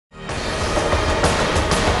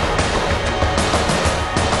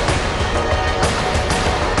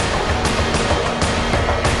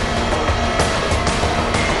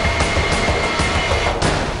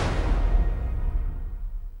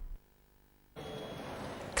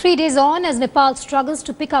3 days on, as Nepal struggles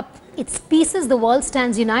to pick up its pieces, the world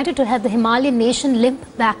stands united to help the Himalayan nation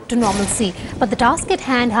limp back to normalcy. But the task at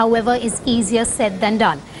hand, however, is easier said than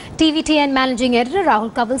done. TVTN Managing Editor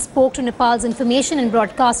Rahul Kanwal spoke to Nepal's Information and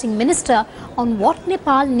Broadcasting Minister on what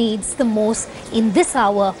Nepal needs the most in this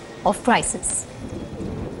hour of crisis.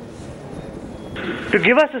 To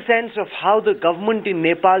give us a sense of how the government in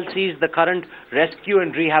Nepal sees the current rescue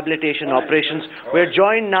and rehabilitation operations, we are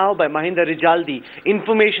joined now by Minendra Rijal, the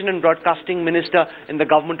Information and Broadcasting Minister in the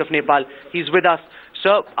government of Nepal. He's with us.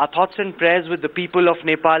 Sir, our thoughts and prayers with the people of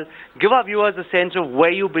Nepal. Give our viewers a sense of where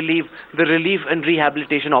you believe the relief and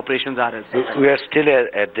rehabilitation operations are. We are still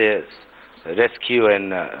at the rescue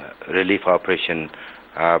and relief operation.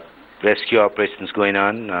 Rescue operations going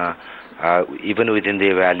on, even within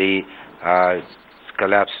the valley.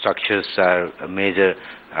 Collapsed structures are a major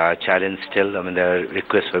challenge still. I mean, there are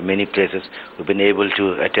requests for many places. We've been able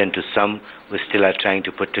to attend to some. We still are trying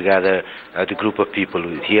to put together the group of people.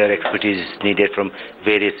 Here, expertise is needed from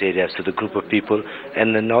various areas to the group of people,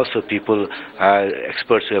 and then also people,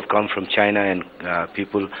 experts who have come from China and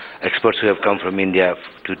experts who have come from India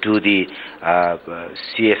to do the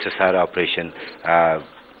CSSR operation.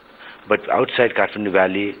 But outside Kathmandu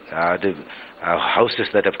Valley, the houses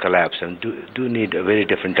that have collapsed and do need a very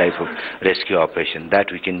different type of rescue operation.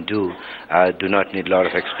 That we can do not need a lot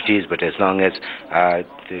of expertise, but as long as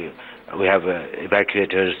we have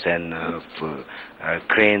evacuators and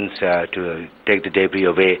cranes to take the debris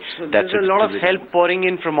away. So there's a lot of help pouring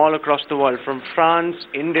in from all across the world, from France,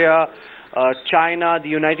 India, China, the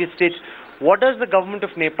United States. What does the government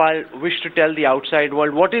of Nepal wish to tell the outside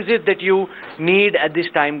world? What is it that you need at this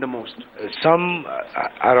time the most? Some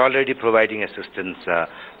are already providing assistance.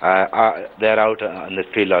 They're out on the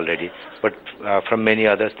field already. But from many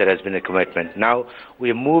others, there has been a commitment. Now,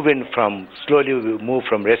 we slowly move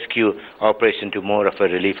from rescue operation to more of a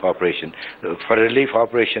relief operation. For a relief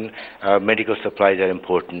operation, medical supplies are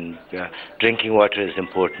important. Drinking water is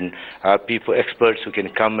important. Experts who can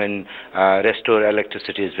come and restore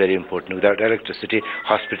electricity is very important. Without electricity,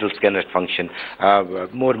 hospitals cannot function.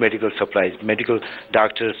 More medical supplies, medical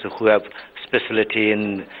doctors who have specialty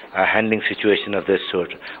in handling situation of this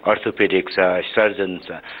sort, orthopedics, surgeons,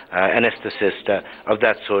 anesthetists of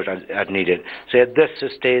that sort are needed. So at this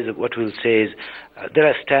stage, what we'll say is there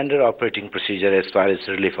are standard operating procedures as far as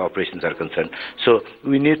relief operations are concerned. So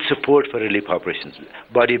we need support for relief operations.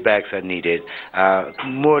 Body bags are needed.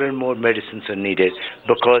 More and more medicines are needed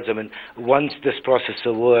because, I mean, once this process is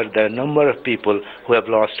over, there are a number of people who have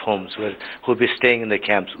lost homes, who will be staying in the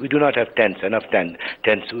camps. We do not have enough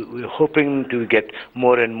tents. We're hoping to get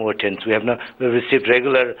more and more tents. We've received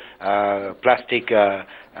regular plastic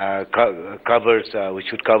covers which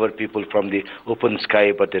would cover people from the open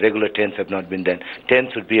sky, but the regular tents have not been done.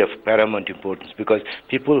 Tents would be of paramount importance because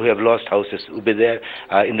people who have lost houses will be there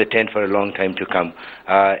in the tent for a long time to come.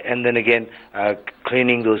 And then again,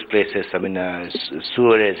 cleaning those places, I mean,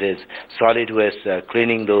 sewerage, solid waste,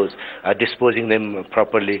 cleaning those, disposing them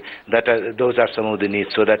properly. Those are some of the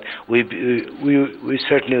needs, so that we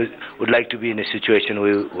certainly would like to be in a situation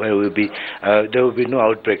where there will be no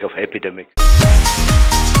outbreak of epidemic.